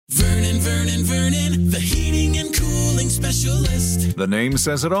Vernon, the heating and cooling specialist. The name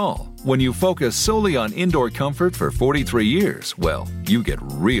says it all. When you focus solely on indoor comfort for 43 years, well, you get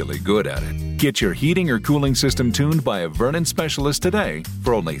really good at it. Get your heating or cooling system tuned by a Vernon specialist today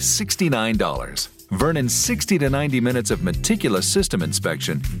for only $69. Vernon's 60 to 90 minutes of meticulous system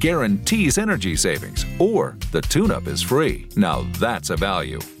inspection guarantees energy savings, or the tune-up is free. Now that's a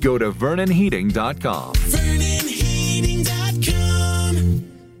value. Go to VernonHeating.com. VernonHeating.com.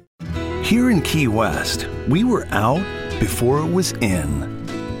 Here in Key West, we were out before it was in.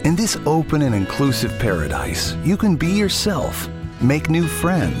 In this open and inclusive paradise, you can be yourself, make new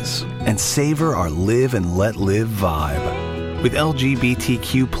friends, and savor our live and let live vibe. With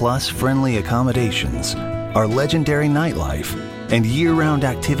LGBTQ+ friendly accommodations, our legendary nightlife, and year-round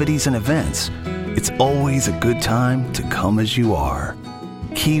activities and events, it's always a good time to come as you are.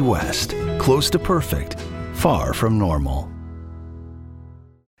 Key West, close to perfect, far from normal.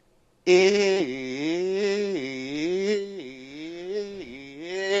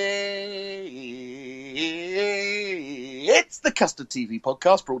 It's the Custard TV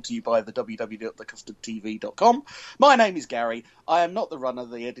podcast, brought to you by the www.thecustardtv.com. My name is Gary. I am not the runner,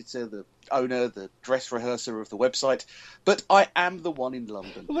 the editor, the owner, the dress rehearser of the website, but I am the one in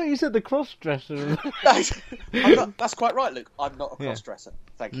London. I thought you said the cross-dresser. That's quite right, Luke. I'm not a cross-dresser.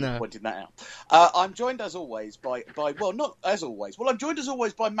 Thank you for pointing that out. I'm joined as always by well, not as always. Well, I'm joined as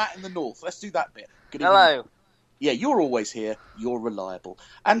always by Matt in the North. Let's do that bit. Good evening. Hello. Yeah, you're always here. You're reliable.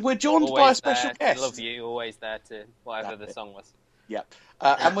 And we're joined Always by a special there guest. To love you, always there to whatever the song was. Yeah.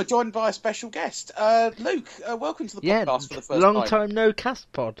 And we're joined by a special guest. Luke, welcome to the podcast for the first long time. time no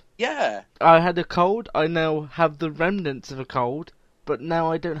cast pod. Yeah. I had a cold. I now have the remnants of a cold, but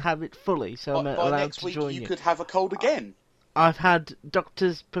now I don't have it fully, so I'm By allowed next to week, join you you. could have a cold again. I've had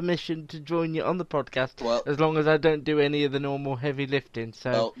doctor's permission to join you on the podcast, as long as I don't do any of the normal heavy lifting.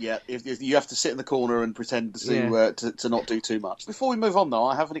 So, well, yeah, if you have to sit in the corner and pretend to not do too much. Before we move on, though,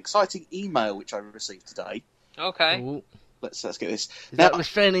 I have an exciting email which I received today. Okay. Ooh. Let's get this. Is that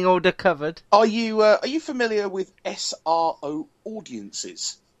restraining order covered? Are you familiar with SRO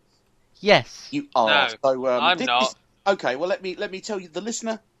audiences? Yes. You are. No, So, I'm not. Okay, well, let me tell you, the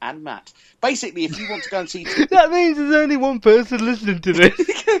listener and Matt. Basically, if you want to go and see... That means there's only one person listening to this.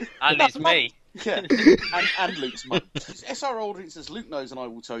 And it's me. Yeah, and Luke's mum. SRO audiences, Luke knows and I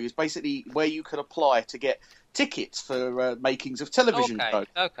will tell you, is basically where you can apply to get tickets for makings of television shows.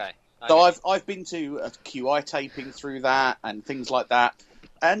 Okay. So I've been to a QI taping through that and things like that.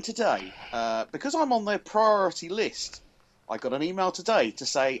 And today, because I'm on their priority list, I got an email today to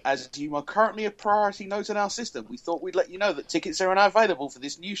say, as you are currently a priority note in our system, we thought we'd let you know that tickets are now available for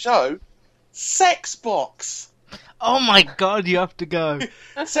this new show, Sex Box. Oh my god, you have to go.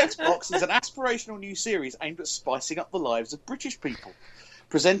 Sex Box is an aspirational new series aimed at spicing up the lives of British people.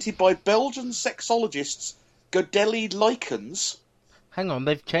 Presented by Belgian sexologists Godeli Likens. Hang on,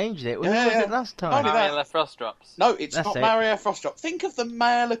 they've changed it. Who was it last time? Mariella Frostdrops. No, it's That's not it. Mariella Frostdrop. Think of the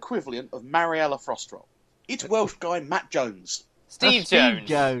male equivalent of Mariella Frostdrop. It's Welsh guy Matt Jones. Steve That's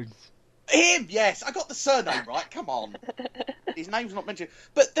Jones. Him, yes. I got the surname right. Come on. His name's not mentioned.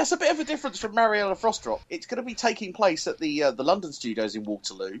 But there's a bit of a difference from Mariella Frostdrop. It's going to be taking place at the London studios in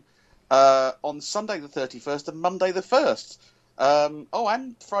Waterloo on Sunday the 31st and Monday the 1st.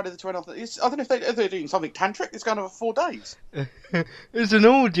 And Friday the 20th. I don't know if they're doing something tantric. It's going to have 4 days. It's an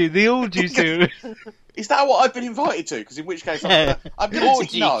orgy, the orgy series. Is that what I've been invited to? Because in which case I'm going to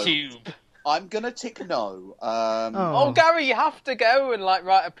tick no. Tube. I'm going to tick no. Oh, Gary, you have to go and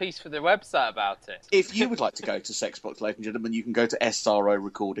write a piece for the website about it. If you would like to go to Sexbox, ladies and gentlemen, you can go to SRO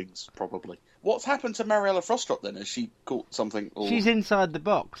Recordings, probably. What's happened to Mariella Frostdrop, then? Has she caught something? Or... She's inside the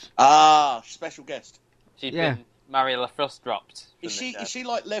box. Ah, special guest. She's been Mariella Frostdropped. Is she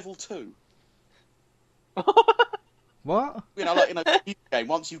like level 2? What? You know, like in a computer game,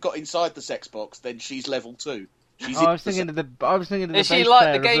 once you've got inside the sex box, then she's level 2. I was thinking of the. Is she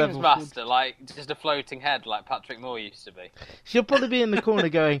like the games master, like just a floating head, like Patrick Moore used to be? She'll probably be in the corner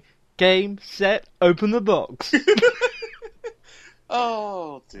going, "Game, set, open the box."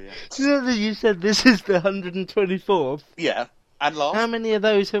 Oh dear. Do you know that you said this is the 124th? Yeah, and last. How many of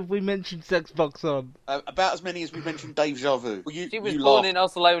those have we mentioned Sex Box on? About as many as we mentioned Deja Vu. She was born in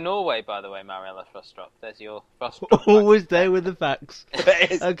Oslo, Norway, by the way, Mariella Frostdrop. There's your Frostdrop. Always there with the facts. There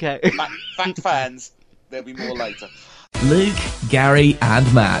is. Okay. Fact fans. There'll be more later. Luke, Gary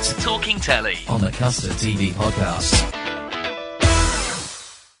and Matt talking telly on the Custard TV podcast.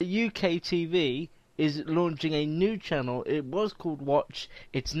 UK TV is launching a new channel. It was called Watch.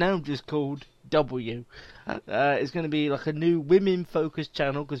 It's now just called W. It's going to be like a new women-focused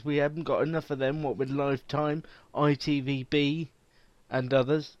channel because we haven't got enough of them. What with Lifetime, ITVB, and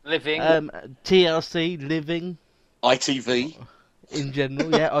others. Living. TLC, Living. ITV. In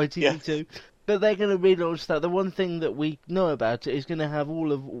general, yeah, ITV Yeah. too. But they're going to relaunch that. The one thing that we know about it is going to have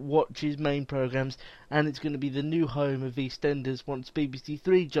all of Watch's main programmes, and it's going to be the new home of EastEnders once BBC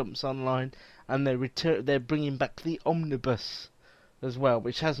Three jumps online, and they're bringing back the Omnibus as well,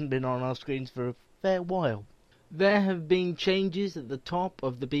 which hasn't been on our screens for a fair while. There have been changes at the top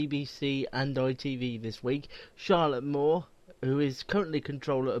of the BBC and ITV this week. Charlotte Moore, who is currently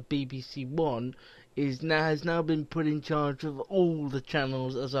controller of BBC One, has now been put in charge of all the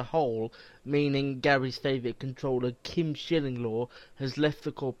channels as a whole, meaning Gary's favourite controller, Kim Schillinglaw, has left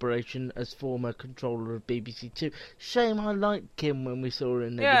the corporation as former controller of BBC Two. Shame, I liked Kim when we saw her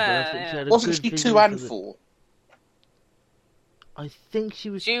in Edinburgh. I think she had a Wasn't good she vision 2 and for 4? I think she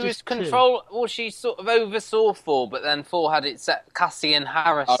was. She was just 2. control. Well, she sort of oversaw 4, but then 4 had it set Cassian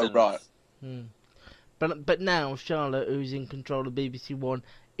Harrison. Oh, right. But now Charlotte, who's in control of BBC One,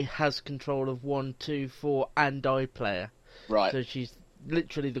 it has control of 1, 2, 4, and iPlayer. Right. So she's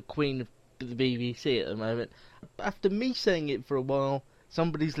literally the queen of the BBC at the moment. After me saying it for a while,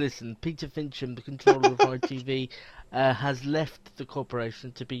 somebody's listened. Peter Fincham, the controller of ITV, has left the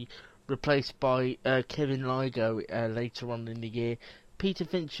corporation to be replaced by Kevin Ligo later on in the year. Peter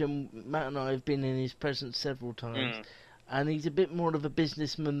Fincham, Matt and I have been in his presence several times, and he's a bit more of a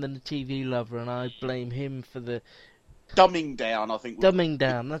businessman than a TV lover, and I blame him for the Dumbing down, I think. dumbing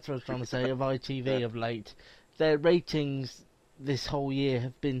down, that's what I was trying to say, of ITV of late. Their ratings this whole year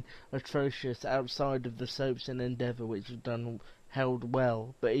have been atrocious outside of the soaps and Endeavour, which have held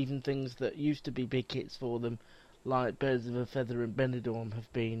well, but even things that used to be big hits for them, like Birds of a Feather and Benidorm,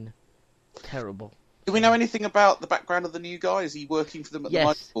 have been terrible. Do we know anything about the background of the new guy? Is he working for them at the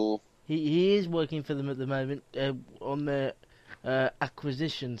moment? Or? He is working for them at the moment on the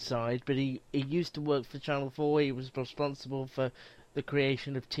acquisition side, but he used to work for Channel 4. He was responsible for the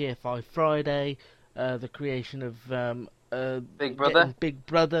creation of TFI Friday, the creation of Big Brother. Big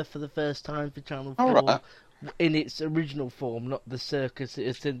Brother for the first time for Channel 4. Oh, right. In its original form, not the circus it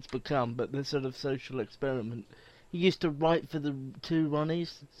has since become, but the sort of social experiment. He used to write for the Two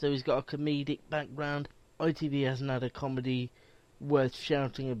Ronnies, so he's got a comedic background. ITV hasn't had a comedy worth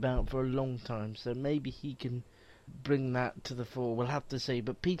shouting about for a long time, so maybe he can bring that to the fore. We'll have to see.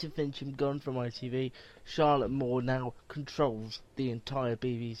 But Peter Fincham gone from ITV. Charlotte Moore now controls the entire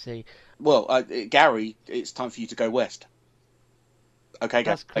BBC. Well, Gary, it's time for you to go west. Okay,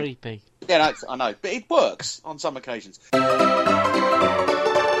 That's Gary. creepy. Yeah, no, I know, but it works on some occasions.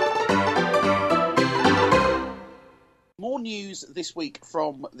 More news this week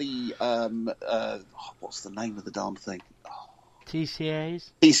from the what's the name of the darn thing?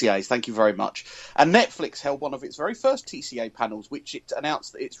 TCAs, thank you very much. And Netflix held one of its very first TCA panels, which it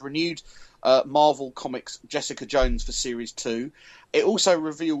announced that it's renewed Marvel Comics Jessica Jones for Series 2. It also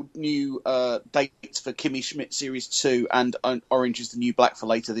revealed new dates for Kimmy Schmidt Series 2 and Orange is the New Black for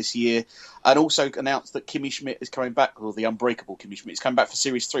later this year. And also announced that Kimmy Schmidt is coming back, or the Unbreakable Kimmy Schmidt is coming back for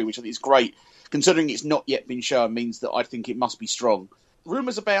Series 3, which I think is great. Considering it's not yet been shown, means that I think it must be strong.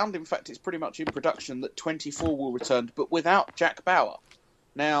 Rumours abound, in fact it's pretty much in production, that 24 will return, but without Jack Bauer.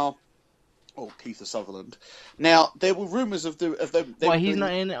 Now, or Keith Sutherland. Now, there were rumours of them... Why, he's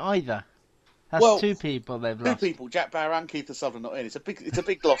not in it either? That's two people they've lost. Two people, Jack Bauer and Keith Sutherland, not in. It's a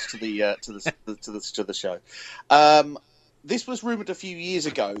big loss to the show. This was rumoured a few years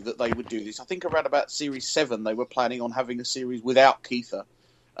ago that they would do this. I think around about Series 7 they were planning on having a series without Keitha,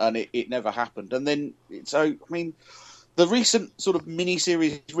 and it never happened. And then, the recent sort of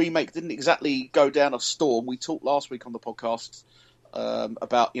mini-series remake didn't exactly go down a storm. We talked last week on the podcast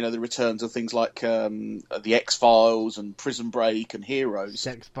about, the returns of things like the X-Files and Prison Break and Heroes.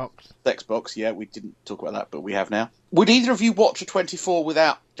 Sexbox, yeah, we didn't talk about that, but we have now. Would either of you watch a 24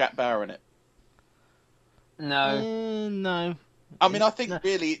 without Jack Bauer in it? No. No. I mean, I think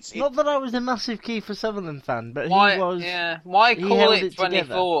really it's... Not that I was a massive Kiefer Sutherland fan, but why, he was... Yeah, why he call it 24?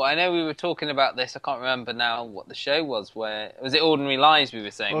 Together. I know we were talking about this, I can't remember now what the show was, where... Was it Ordinary Lies we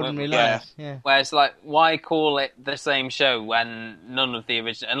were saying? Ordinary Lies, yeah. Where it's like, why call it the same show when none of the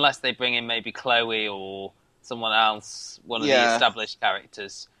original... Unless they bring in maybe Chloe or someone else, one of the established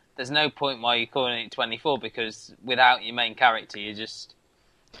characters. There's no point why you're calling it 24, because without your main character, you just...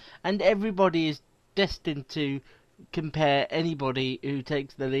 And everybody is destined to compare anybody who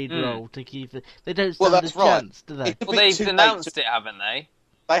takes the lead role to Keith. They don't stand a chance, do they? Well, they've announced it, haven't they?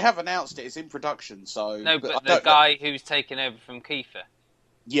 They have announced it. It's in production, so... No, but the guy who's taken over from Kiefer.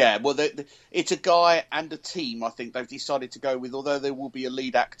 Yeah, well, it's a guy and a team, I think, they've decided to go with. Although there will be a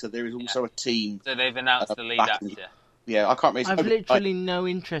lead actor, there is also a team. So they've announced the lead actor. Yeah, I can't really. I've literally no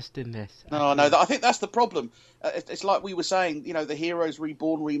interest in this. No, I think that's the problem. It's like we were saying, the Heroes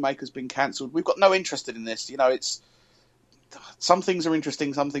Reborn remake has been cancelled. We've got no interest in this. It's some things are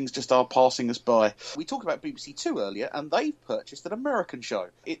interesting, some things just are passing us by. We talked about BBC Two earlier, and they've purchased an American show.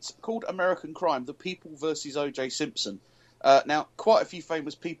 It's called American Crime: The People versus O.J. Simpson. Now, quite a few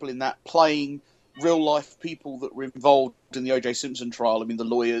famous people in that playing real-life people that were involved in the O.J. Simpson trial. I mean, the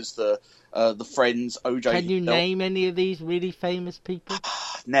lawyers, the friends, O.J. Can you name any of these really famous people?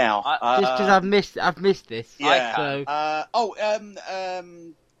 Now, just because I've missed this. Yeah. So.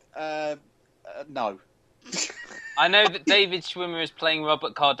 No. I know that David Schwimmer is playing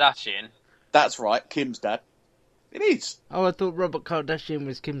Robert Kardashian. That's right, Kim's dad. It is. Oh, I thought Robert Kardashian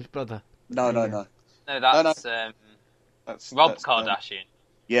was Kim's brother. No. No, that's Rob Kardashian.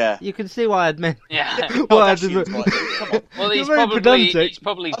 Yeah. You can see why I'd meant. Yeah. Why I didn't. Come on. Well, he's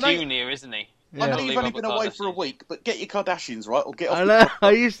probably junior, isn't he? Yeah. I know you've only been away for a week, but get your Kardashians right, or get off. I know.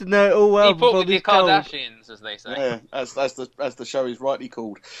 I used to know it all well. Keep up with your Kardashians, as they say. Yeah, as the show is rightly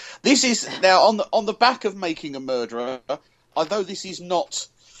called. This is now on the back of Making a Murderer. Although this is not,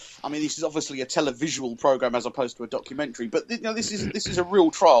 I mean, this is obviously a televisual program as opposed to a documentary. But this is a real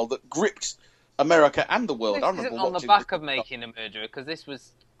trial that gripped America and the world. This I remember isn't on the back of Making a Murderer, because this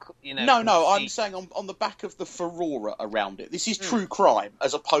was, No, I'm saying on the back of the furore around it. This is true crime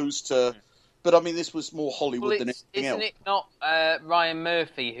as opposed to. But I mean, this was more Hollywood than anything else. Isn't it not Ryan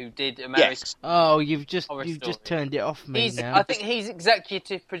Murphy who did American? Yes. Oh, you've just turned it off me now. I think he's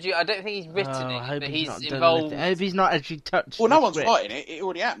executive producer. I don't think he's written it, but he's involved. I hope he's not actually touched. Well, no one's writing it. It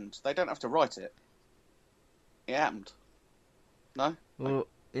already happened. They don't have to write it. It happened. No. Well,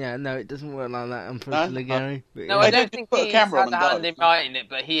 yeah, no, it doesn't work like that, unfortunately, Gary. But, no, I don't think he's had a hand in writing it,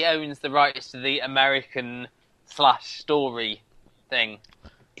 but he owns the rights to the American /story thing.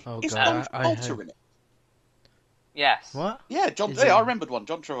 Oh, is God, John Travolta in it? Yes. What? Yeah, John. I remembered one.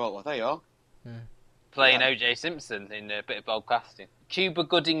 John Travolta. There you are. Yeah. Playing O.J. Simpson in a bit of bold casting. Cuba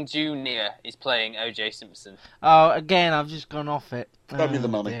Gooding Jr. is playing O.J. Simpson. Oh, again, I've just gone off it. Show me the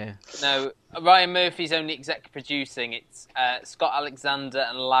money. Dear. No, Ryan Murphy's only exec producing. It's Scott Alexander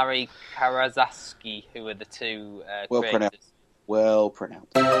and Larry Karazaski who are the two creators. Well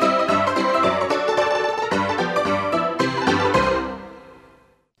pronounced.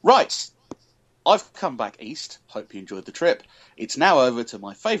 Right, I've come back east. Hope you enjoyed the trip. It's now over to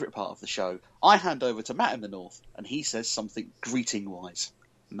my favourite part of the show. I hand over to Matt in the north, and he says something greeting-wise.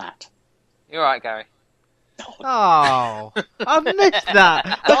 Matt. You're right, Gary. Oh, I've missed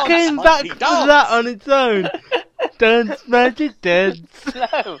that. I came back to that on its own. Dance, magic, dance.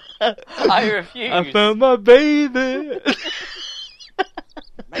 No, I refuse. I found my baby.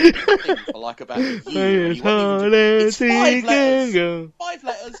 Maybe I like about you. It's 5 letters. 5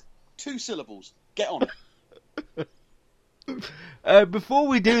 letters, 2 syllables. Get on it. Before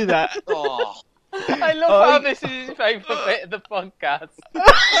we do that... I love how this is his favourite bit of the podcast.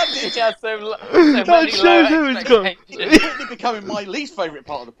 It has so many low expectations. It's quickly becoming my least favourite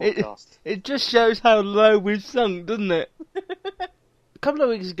part of the podcast. It just shows how low we've sunk, doesn't it? A couple of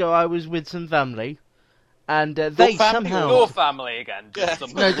weeks ago, I was with some family, and they somehow... Your family again? Just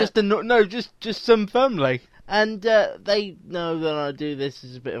some family. And they know that I do this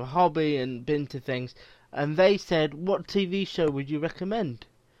as a bit of a hobby and been to things, and they said, what TV show would you recommend?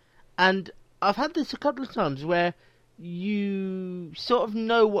 And I've had this a couple of times where you sort of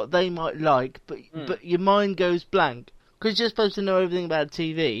know what they might like, but your mind goes blank. Because you're supposed to know everything about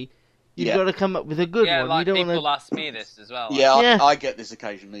TV, you've got to come up with a good one. Yeah, like you don't people ask me this as well. Yeah, I get this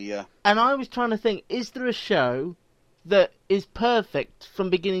occasionally, yeah. And I was trying to think, is there a show that is perfect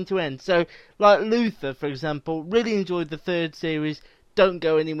from beginning to end? So, like Luther, for example, really enjoyed the 3rd series. Don't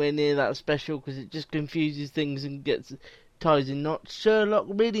go anywhere near that special because it just confuses things and ties in knots. Sherlock,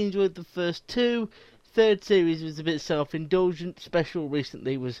 really enjoyed the first 2. 3rd series was a bit self-indulgent. Special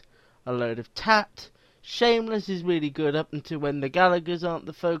recently was a load of tat. Shameless is really good up until when the Gallaghers aren't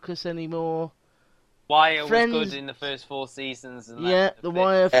the focus anymore. Wire was good in the first 4 seasons. And the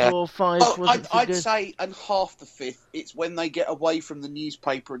Wire 4, 5 wasn't so I'd good. say, and half the 5th, it's when they get away from the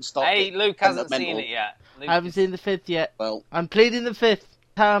newspaper and start... Hey, Luke hasn't seen it yet. I haven't seen the 5th yet. Well, I'm pleading the 5th.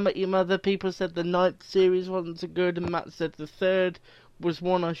 How I Met Your Mother, people said the 9th series wasn't so good, and Matt said the 3rd was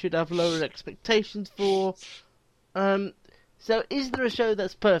one I should have lower expectations for. So is there a show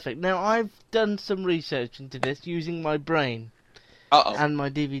that's perfect? Now, I've done some research into this using my brain and my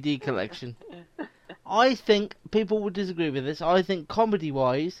DVD collection. I think people would disagree with this. I think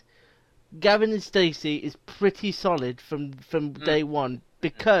comedy-wise, Gavin and Stacey is pretty solid from day one,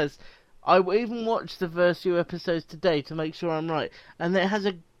 because I even watched the first few episodes today to make sure I'm right, and it has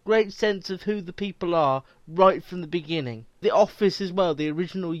a great sense of who the people are right from the beginning. The Office as well, the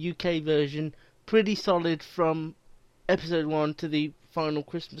original UK version, pretty solid from episode 1 to the final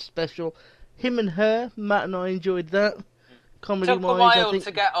Christmas special. Him and Her, Matt and I enjoyed that. Comedy Took a while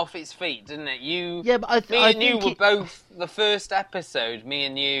to get off its feet, didn't it? Me and you were both the first episode. Me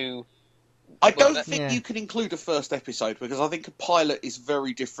and you. I don't think you can include a first episode because I think a pilot is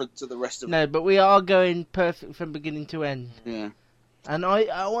very different to the rest of it. No, but we are going perfect from beginning to end. Yeah. And I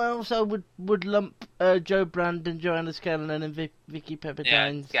also would lump Joe Brandon, Joanna Scanlon, and Vicky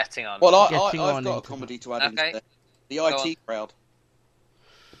Pepperdine's. Yeah, getting on. Well, I've got a comedy to add instead. The IT Crowd.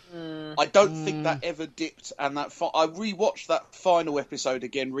 I don't think that ever dipped, and I rewatched that final episode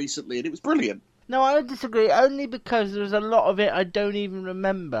again recently, and it was brilliant. No, I disagree, only because there's a lot of it I don't even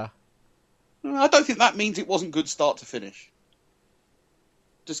remember. I don't think that means it wasn't good start to finish.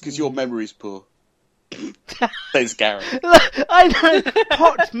 Just because your memory's poor. There's Gary. I know,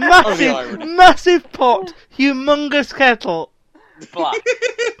 pot, massive pot, humongous kettle. Black.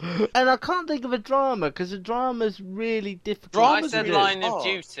 And I can't think of a drama, because the drama's really difficult. I said really Line of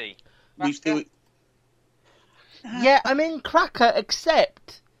Duty. Yeah, I'm in Cracker,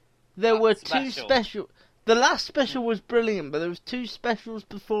 except there were two special. The last special was brilliant, but there was 2 specials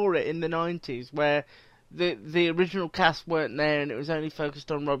before it in the 90s where the original cast weren't there and it was only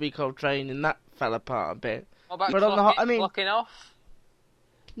focused on Robbie Coltrane, and that fell apart a bit. What about Clocking Off?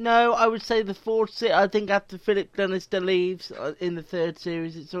 No, I would say the 4th. I think after Philip Glenister leaves in the 3rd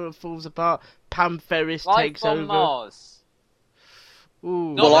series, it sort of falls apart. Pam Ferris takes over. Life on Mars.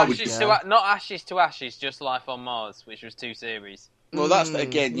 Ooh, not Ashes to Ashes, just Life on Mars, which was 2 series. Well, that's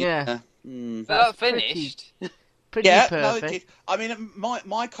again. Yeah. So that finished. Pretty perfect. No, it did. I mean,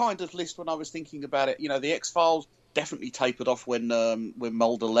 my kind of list when I was thinking about it, the X-Files definitely tapered off when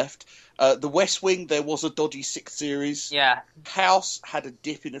Mulder left. The West Wing, there was a dodgy 6th series. Yeah. House had a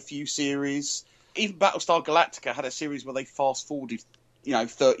dip in a few series. Even Battlestar Galactica had a series where they fast-forwarded,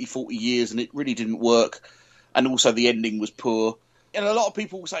 30, 40 years, and it really didn't work. And also the ending was poor. And a lot of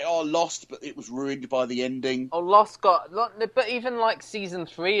people will say, Lost, but it was ruined by the ending. Lost but even like season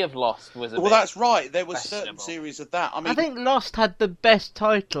 3 of Lost was a bit that's right. There were certain series of that. I think Lost had the best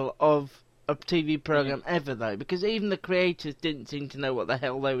title of a TV program ever, though, because even the creators didn't seem to know what the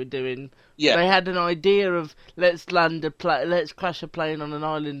hell they were doing. Yeah. They had an idea of let's crash a plane on an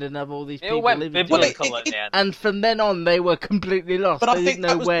island and have all these people living together. And from then on, they were completely lost. But they didn't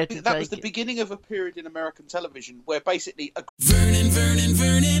know where to take it. That was the beginning of a period in American television where basically Vernon,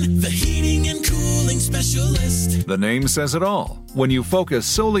 the heating and cooling specialist. The name says it all. When you focus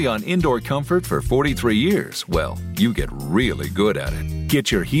solely on indoor comfort for 43 years, well, you get really good at it.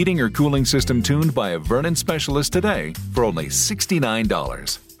 Get your heating or cooling system tuned by a Vernon specialist today for only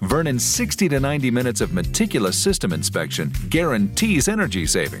 $69. Vernon's 60 to 90 minutes of meticulous system inspection guarantees energy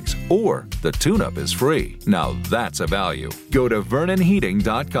savings, or the tune-up is free. Now that's a value. Go to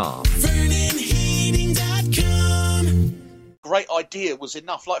VernonHeating.com. VernonHeating.com. Great idea was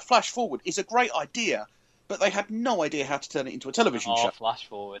enough. Like Flash Forward is a great idea, but they had no idea how to turn it into a television show. Flash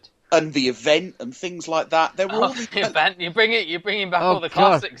Forward. And the event and things like that. They were all the event. You're bringing back all the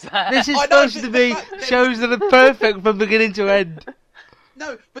classics there. This is supposed to be shows that are perfect from beginning to end.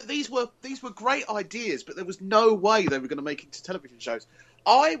 No, but these were great ideas, but there was no way they were going to make it into television shows.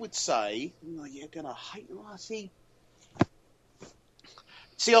 I would say, you're going to hate me.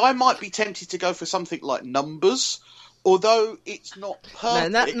 See, I might be tempted to go for something like Numbers, although it's not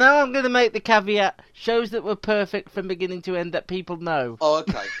perfect. Now I'm going to make the caveat: shows that were perfect from beginning to end that people know. Oh,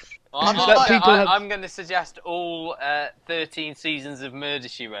 okay. I'm going to suggest all 13 seasons of Murder,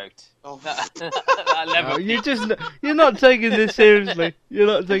 She Wrote. Oh. You're not taking this seriously. You're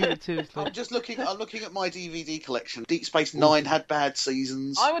not taking it seriously. I'm looking at my DVD collection. Deep Space Nine had bad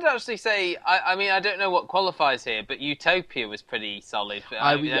seasons. I would actually say, I don't know what qualifies here, but Utopia was pretty solid.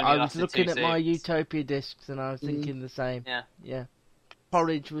 I was looking at my Utopia discs and I was thinking the same. Yeah.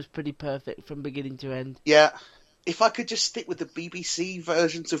 Porridge was pretty perfect from beginning to end. Yeah. If I could just stick with the BBC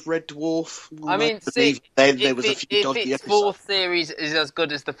versions of Red Dwarf, there was a few dodgy episodes. If its 4th series is as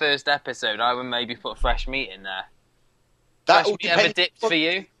good as the first episode, I would maybe put Fresh Meat in there. That Fresh Meat ever dipped for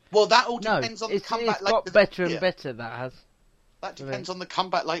you? Well, that all depends on the comeback later. It's got better and better, that has. That depends on the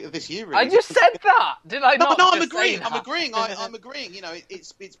comeback later this year. Really. I just said that. Did I not? No, I'm agreeing. I'm agreeing.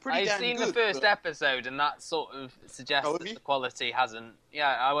 It's pretty I've damn good. seen the first episode, and that sort of suggests that the quality hasn't. Yeah,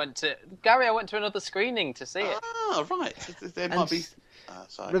 I went to another screening to see it. Oh, right. There might be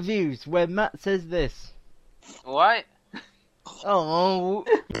reviews where Matt says this. What? Oh.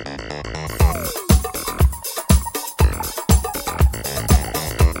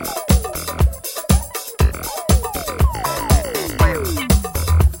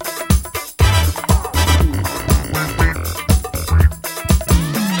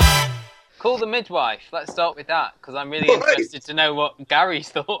 Midwife. Let's start with that, because I'm really interested to know what Gary's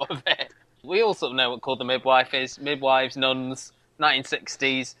thought of it. We all sort of know what Called the Midwife is. Midwives, nuns,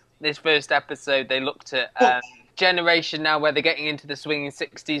 1960s. This first episode, they looked at generation now where they're getting into the swinging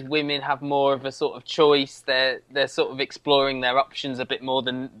 60s. Women have more of a sort of choice. They're sort of exploring their options a bit more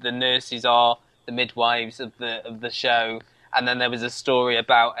than the nurses are, the midwives of the show. And then there was a story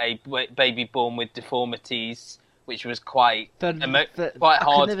about a baby born with deformities, which was quite hard. I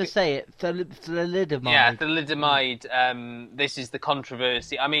can never say it. Thalidomide. Yeah, thalidomide. This is the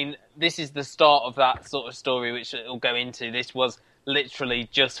controversy. I mean, this is the start of that sort of story, which it'll go into. This was literally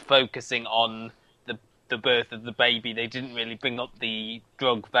just focusing on the birth of the baby. They didn't really bring up the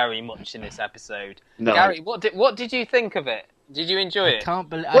drug very much in this episode. No. Gary, what did you think of it? Did you enjoy it?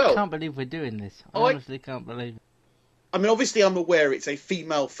 I can't believe we're doing this. I honestly can't believe it. I mean, obviously, I'm aware it's a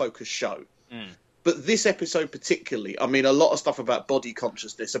female-focused show. But this episode particularly, I mean, a lot of stuff about body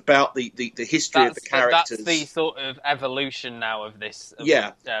consciousness, about the history of the characters. That's the sort of evolution now of this.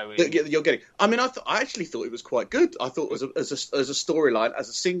 You're getting. I mean, I actually thought it was quite good. I thought as a storyline, as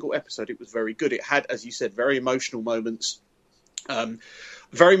a single episode, it was very good. It had, as you said, very emotional moments.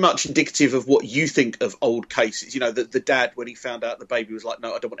 Very much indicative of what you think of old cases. You know, the dad, when he found out the baby, was like,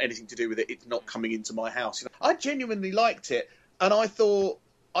 no, I don't want anything to do with it. It's not coming into my house. You know, I genuinely liked it. And I thought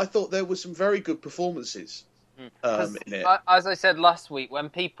there were some very good performances in it. As I said last week, when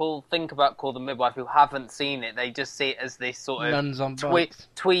people think about Call the Midwife who haven't seen it, they just see it as this sort of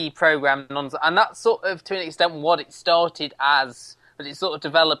twee program. And that's sort of, to an extent, what it started as. But it sort of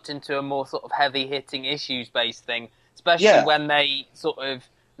developed into a more sort of heavy-hitting issues-based thing. Especially when they sort of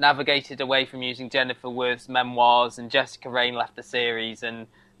navigated away from using Jennifer Worth's memoirs, and Jessica Raine left the series, and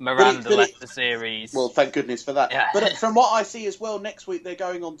Miranda left the series. Well, thank goodness for that. Yeah. But from what I see as well, next week they're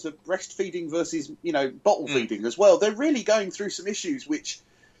going on to breastfeeding versus, bottle feeding as well. They're really going through some issues which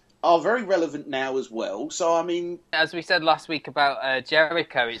are very relevant now as well. So, I mean, as we said last week about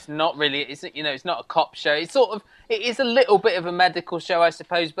Jericho, it's not really, it's not a cop show. It is a little bit of a medical show, I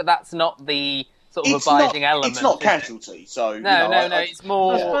suppose, but that's not the sort of abiding element. It's not Casualty, so... No, it's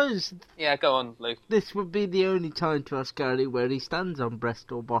more... I suppose... Yeah, go on, Luke. This would be the only time to ask Gary where he stands on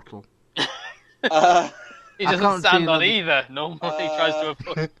breast or bottle. He doesn't stand on either. Normally he tries to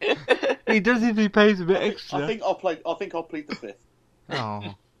avoid it. He does if he pays a bit extra. I think I'll plead the fifth.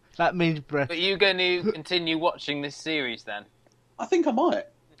 Oh, that means breast. But you're going to continue watching this series then? I think I might.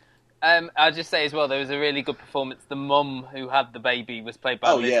 I'll just say as well, there was a really good performance. The mum who had the baby was played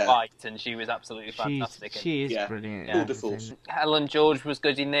by Liz White, and she was absolutely fantastic. She is brilliant. Yeah. Helen George was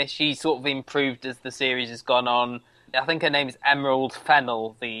good in this. She sort of improved as the series has gone on. I think her name is Emerald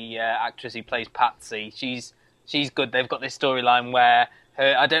Fennell, the actress who plays Patsy. She's good. They've got this storyline where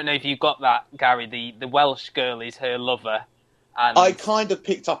I don't know if you got that, Gary, the Welsh girl is her lover. And I kind of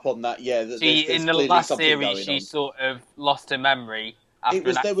picked up on that, yeah. In the last series, she sort of lost her memory.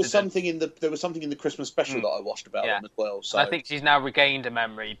 There was something in the Christmas special that I watched about them as well. So I think she's now regained a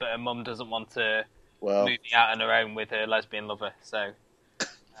memory, but her mum doesn't want to move out on her own with her lesbian lover. So,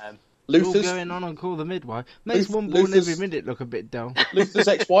 Luther's all going on Call the Midwife makes one born every minute look a bit dull. Luther's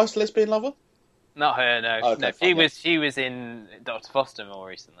ex-wife's lesbian lover? Not her, no. Okay, no, she was in Dr. Foster more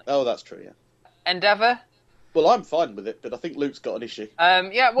recently. Oh, that's true. Yeah. Endeavour. Well, I'm fine with it, but I think Luke's got an issue.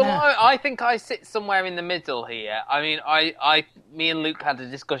 I think I sit somewhere in the middle here. I mean, me and Luke had a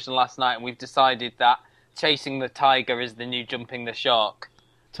discussion last night, and we've decided that chasing the tiger is the new jumping the shark.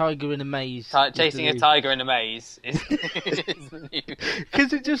 Tiger in a maze. Chasing a tiger in a maze is the new.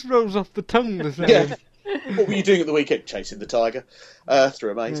 Because it just rolls off the tongue, doesn't it? Yeah. What were you doing at the weekend? Chasing the tiger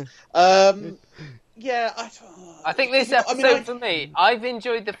through a maze. Yeah. I think this episode, for me, I've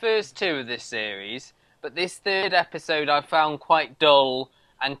enjoyed the first two of this series. But this third episode I found quite dull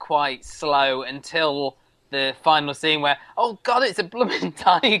and quite slow until the final scene where, oh God, it's a blooming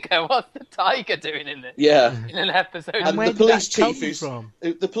tiger. What's the tiger doing in it? Yeah. In an episode. And the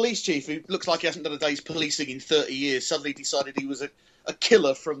police chief, who looks like he hasn't done a day's policing in 30 years, suddenly decided he was a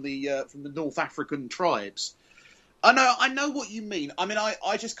killer from the North African tribes. I know what you mean. I mean,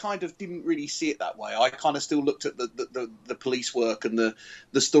 I just kind of didn't really see it that way. I kind of still looked at the police work and the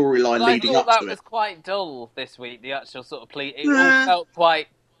storyline leading up to it. I thought that was quite dull this week, the actual sort of plea. It all felt quite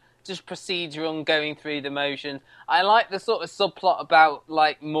just procedural and going through the motions. I like the sort of subplot about,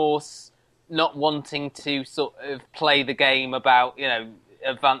 like, Morse not wanting to sort of play the game about,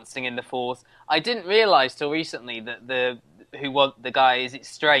 advancing in the Force. I didn't realise till recently that the guy, is it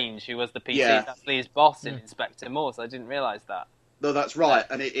Strange, who was the PC, actually his boss in Inspector Morse. I didn't realise that. No, that's right,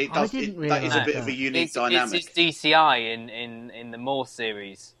 and that is a bit of a unique dynamic. It's DCI in the Morse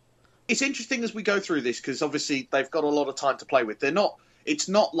series. It's interesting as we go through this, because obviously they've got a lot of time to play with. They're not it's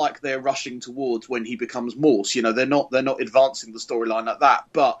not like they're rushing towards when he becomes Morse. You know, they're not advancing the storyline like that.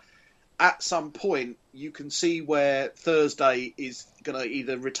 But at some point, you can see where Thursday is going to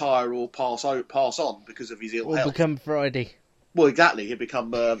either retire or pass on because of his ill health. Or become Friday. Well, exactly. He'll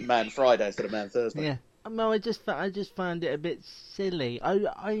become Man Friday instead of Man Thursday. Yeah. No, I just found it a bit silly.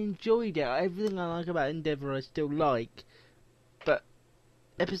 I enjoyed it. Everything I like about Endeavour I still like. But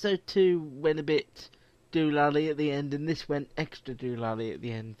episode 2 went a bit doolally at the end, and this went extra doolally at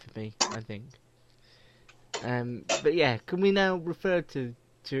the end for me, I think. But yeah, can we now refer to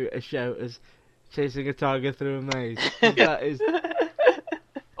a show as Chasing a Tiger Through a Maze? That is...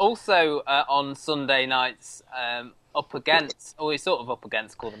 Also, on Sunday nights, up against Call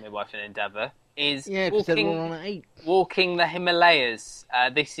the Midwife and Endeavour, is Walking the Himalayas.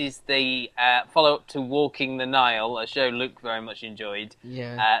 This is the follow-up to Walking the Nile, a show Luke very much enjoyed.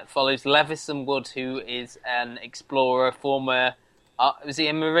 Yeah. Follows Levison Wood, who is an explorer, former... was he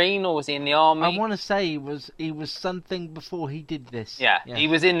a Marine or was he in the army? I want to say he was something before he did this. Yeah, yes. He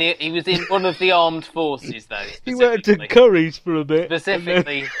was in one of the armed forces, though. He worked at Curry's for a bit.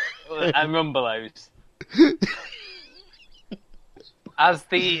 Specifically, and Rumbelows. As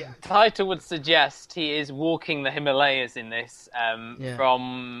the title would suggest, he is walking the Himalayas in this.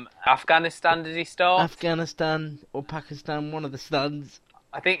 From Afghanistan, did he start? Afghanistan or Pakistan, one of the stands.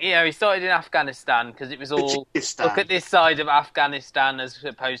 I think, he started in Afghanistan because it was all, look at this side of Afghanistan as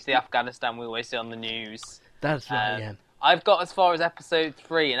opposed to the Afghanistan we always see on the news. That's right, yeah. I've got as far as episode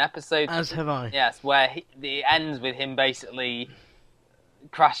 3, and As have I. Yes, where it ends with him basically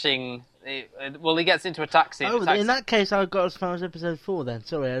crashing. He gets into a taxi. Oh, in that case, I've got as far as episode 4 then.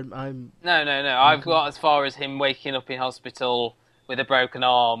 Sorry, I'm... No. I've got as far as him waking up in hospital with a broken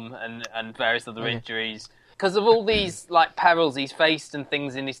arm and various other injuries. Because of all these perils he's faced and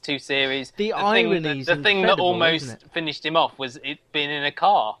things in his 2 series, the thing that almost finished him off was it being in a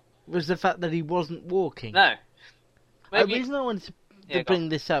car. Was the fact that he wasn't walking. No. The reason I wanted to bring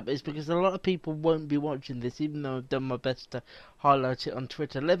this up is because a lot of people won't be watching this, even though I've done my best to highlight it on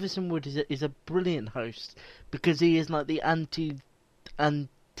Twitter. Levison Wood is a brilliant host because he is like the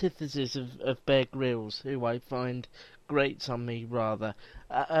antithesis of Bear Grylls, who I find grates on me rather.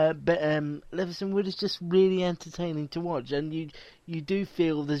 But Levison Wood is just really entertaining to watch, and you do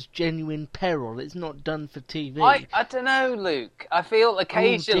feel there's genuine peril. It's not done for TV. I don't know, Luke. I feel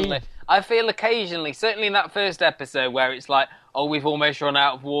occasionally, certainly in that first episode where it's like, we've almost run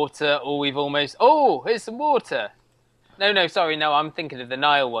out of water, or here's some water. No, I'm thinking of the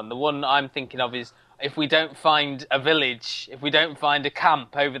Nile one. The one I'm thinking of is if we don't find a village, if we don't find a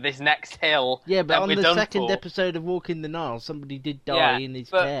camp over this next hill, yeah, but on the second episode of Walking the Nile, somebody did die in his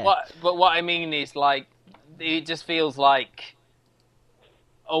care. But what I mean is, it just feels like,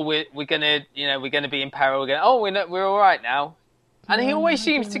 we're gonna be in peril again. We're all right now, and he always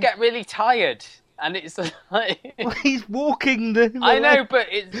seems to get really tired. And it's like... Well, he's walking the... I know, but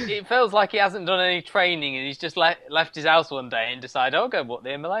it feels like he hasn't done any training and he's just left his house one day and decided, I'll go walk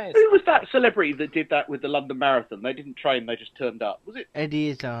the Himalayas. Who was that celebrity that did that with the London Marathon? They didn't train, they just turned up. Was it? Eddie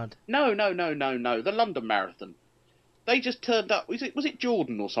Izzard. No. The London Marathon. They just turned up. Was it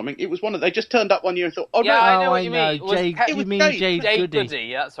Jordan or something? It was one of... They just turned up one year and thought... I know what you mean. Jade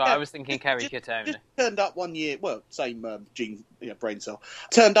Goody. That's right. I was thinking Kerry Katona. Just turned up one year. Well, same gene, brain cell.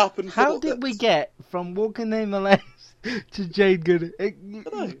 Turned up and... How did we get from Walking the Himalayas to Jade Goody?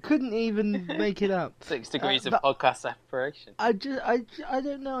 You couldn't even make it up. 6 degrees of podcast separation. I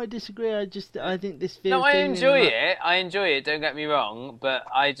don't know. I disagree. I think this feels... No, I enjoy it. I enjoy it. Don't get me wrong. But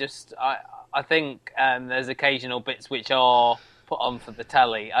I think there's occasional bits which are put on for the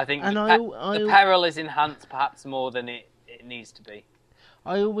telly. I think the peril is enhanced perhaps more than it needs to be.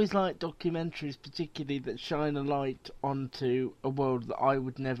 I always like documentaries, particularly that shine a light onto a world that I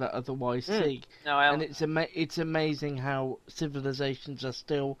would never otherwise see. And it's amazing how civilizations are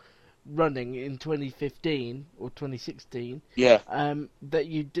still running in 2015 or 2016. Yeah. That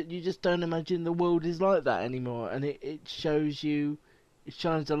you just don't imagine the world is like that anymore, and it shows you. It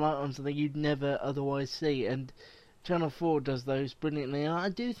shines a light on something you'd never otherwise see, and Channel 4 does those brilliantly. And I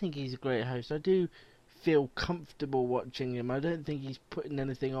do think he's a great host. I do feel comfortable watching him. I don't think he's putting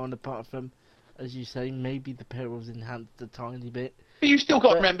anything on apart from, as you say, maybe the perils enhanced a tiny bit. But you still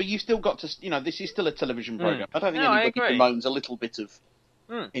got to remember, this is still a television programme. I don't think anybody bemoans a little bit of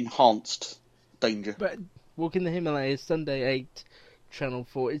enhanced danger. But Walking the Himalayas, Sunday 8, Channel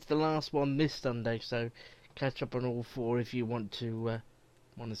 4. It's the last one this Sunday, so catch up on all 4 if you want to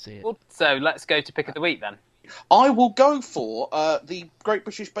see it. So let's go to Pick of the Week then. I will go for the Great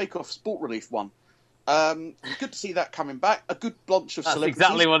British Bake Off Sport Relief one. Good to see that coming back. A good bunch of celebrities. That's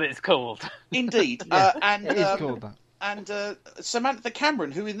exactly what it's called. Indeed. It is called that. And Samantha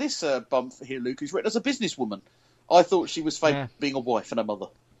Cameron, who in this bump here, Luke, is written as a businesswoman. I thought she was fake being a wife and a mother.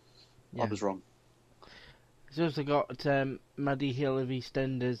 I was wrong. It's also got Maddie Hill of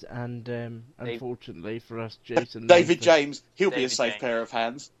EastEnders and, unfortunately for us, Jason David Nathan. James. He'll be a safe pair of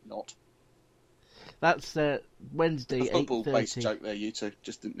hands. Not. That's Wednesday, 8:30. A football-based joke there, you two.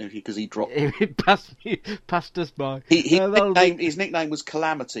 Just didn't know because he dropped. It passed us by. His nickname was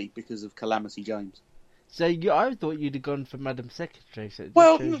Calamity because of Calamity James. So I thought you'd have gone for Madam Secretary. So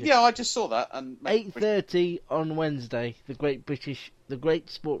I just saw that. And 8:30 on Wednesday, the Great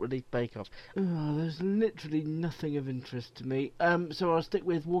Sport Relief Bake Off. Oh, there's literally nothing of interest to me. So I'll stick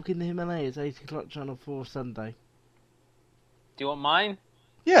with Walking the Himalayas, 8:00 Channel 4 Sunday. Do you want mine?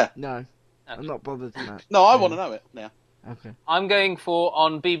 Yeah. No, okay. I'm not bothered to that. No, I want to know it now. Okay. I'm going for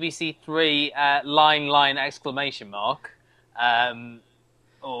on BBC Three line exclamation mark.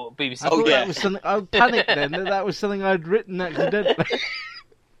 Or BBC. That was something. I panicked then that was something I'd written accidentally.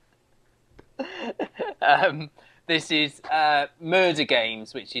 This is Murder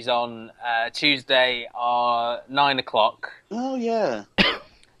Games, which is on Tuesday, 9:00. Oh yeah.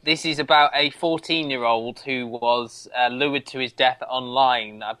 This is about a 14-year-old who was lured to his death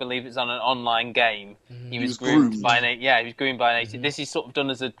online. I believe it's on an online game. He was groomed by an. Yeah, he was groomed by an 18. This is sort of done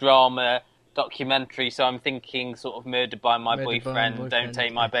as a drama documentary, so I'm thinking sort of Murdered by My Boyfriend, Don't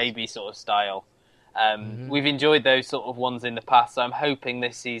Take My Baby sort of style. We've enjoyed those sort of ones in the past, so I'm hoping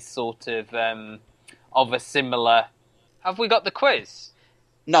this is sort of a similar... Have we got the quiz?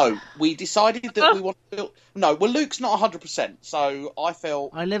 No, we decided that we want to build... No, well, Luke's not 100%, so I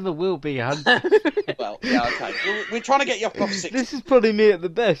felt... I never will be 100%. Well, yeah, okay. We're trying to get you up off 60. This is probably me at the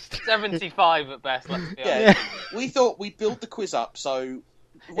best. 75 at best, let's be honest. Yeah, we thought we'd build the quiz up, so...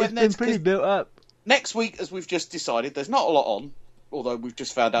 It's been pretty built up. Next week, as we've just decided, there's not a lot on, although we've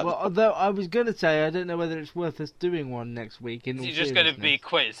just found out... Well, although I was going to say, I don't know whether it's worth us doing one next week. Is it just going to be a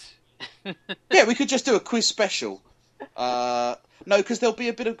quiz? Yeah, we could just do a quiz special. No, because there'll be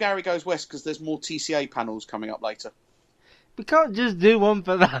a bit of Gary Goes West, because there's more TCA panels coming up later. We can't just do one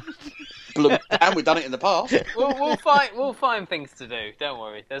for that. And we've done it in the past. We'll find things to do. Don't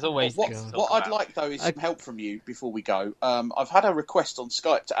worry. There's always things to talk What I'd about. like, though, is some help from you before we go. I've had a request on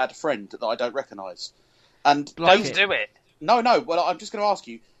Skype to add a friend that I don't recognise. And Don't do it. No. Well, I'm just going to ask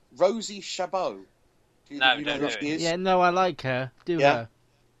you. Rosie Chabot. Don't do it. Yeah, no, I like her. Her.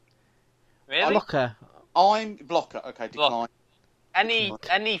 Really? Block her. I'm blocker. Okay, decline.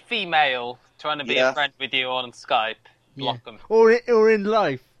 Any female trying to be a friend with you on Skype, block them. Or in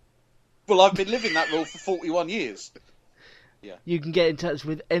life. Well, I've been living that rule for 41 years. Yeah. You can get in touch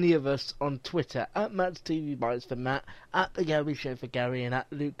with any of us on Twitter, at Matt's TV Bites for Matt, at The Gary Show for Gary, and at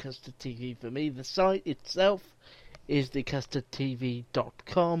Luke Custard TV for me. The site itself is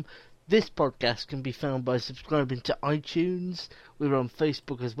thecustardtv.com. This podcast can be found by subscribing to iTunes. We're on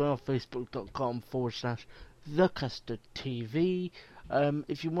Facebook as well, facebook.com/thecustardtv.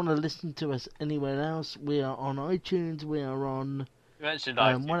 If you want to listen to us anywhere else, we are on iTunes. We are on... You mentioned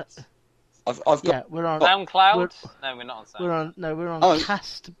iTunes. We're on SoundCloud. No, we're not on SoundCloud. We're on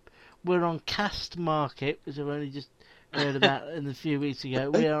Cast. We're on Cast Market, which I've only just heard about a few weeks ago.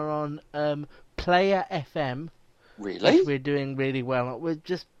 We are on Player FM. Really? Which we're doing really well. We've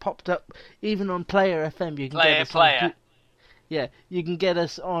just popped up even on Player FM. You can get us Player. You can get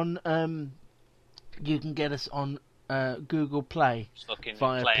us on. You can get us on Google Play. Just looking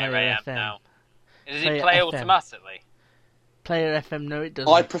via at Player AM FM. now. Does it play automatically? Player FM, no, it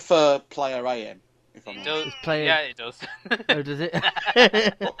doesn't. I prefer Player AM. If I'm honest. Yeah, it does. Oh, does it?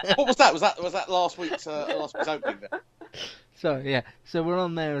 What was that? Was that last week's opening there? So yeah, so we're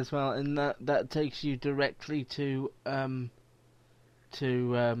on there as well, and that takes you directly to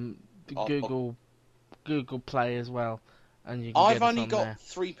Google Play as well, and you can I've get us only on got there.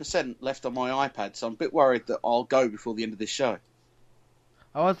 3% left on my iPad, so I'm a bit worried that I'll go before the end of this show.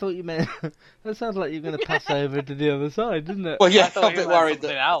 Oh, I thought you meant that sounds like you're going to pass over to the other side, didn't it? Well, yeah, I'm a bit worried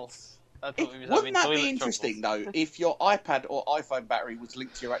that. Else. Wouldn't that be interesting though, if your iPad or iPhone battery was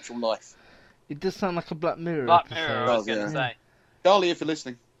linked to your actual life? It does sound like a Black Mirror Black episode. Mirror, I was going to say. Charlie, if you're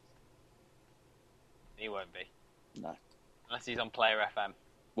listening. He won't be. No. Unless he's on Player FM.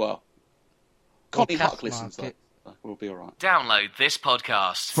 Well, Connie Huck listens though. We'll be alright. Download this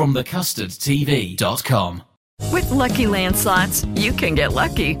podcast from thecustardtv.com. With Lucky Land Slots, you can get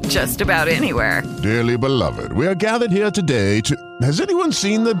lucky just about anywhere. Dearly beloved, we are gathered here today to... Has anyone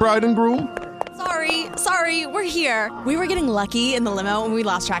seen the bride and groom? Sorry, we're here. We were getting lucky in the limo and we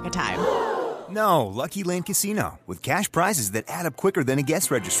lost track of time. No, Lucky Land Casino, with cash prizes that add up quicker than a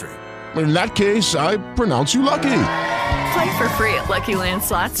guest registry. In that case, I pronounce you lucky. Play for free at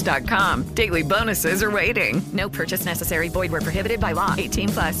LuckyLandSlots.com. Daily bonuses are waiting. No purchase necessary. Void where prohibited by law.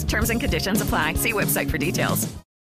 18+. Terms and conditions apply. See website for details.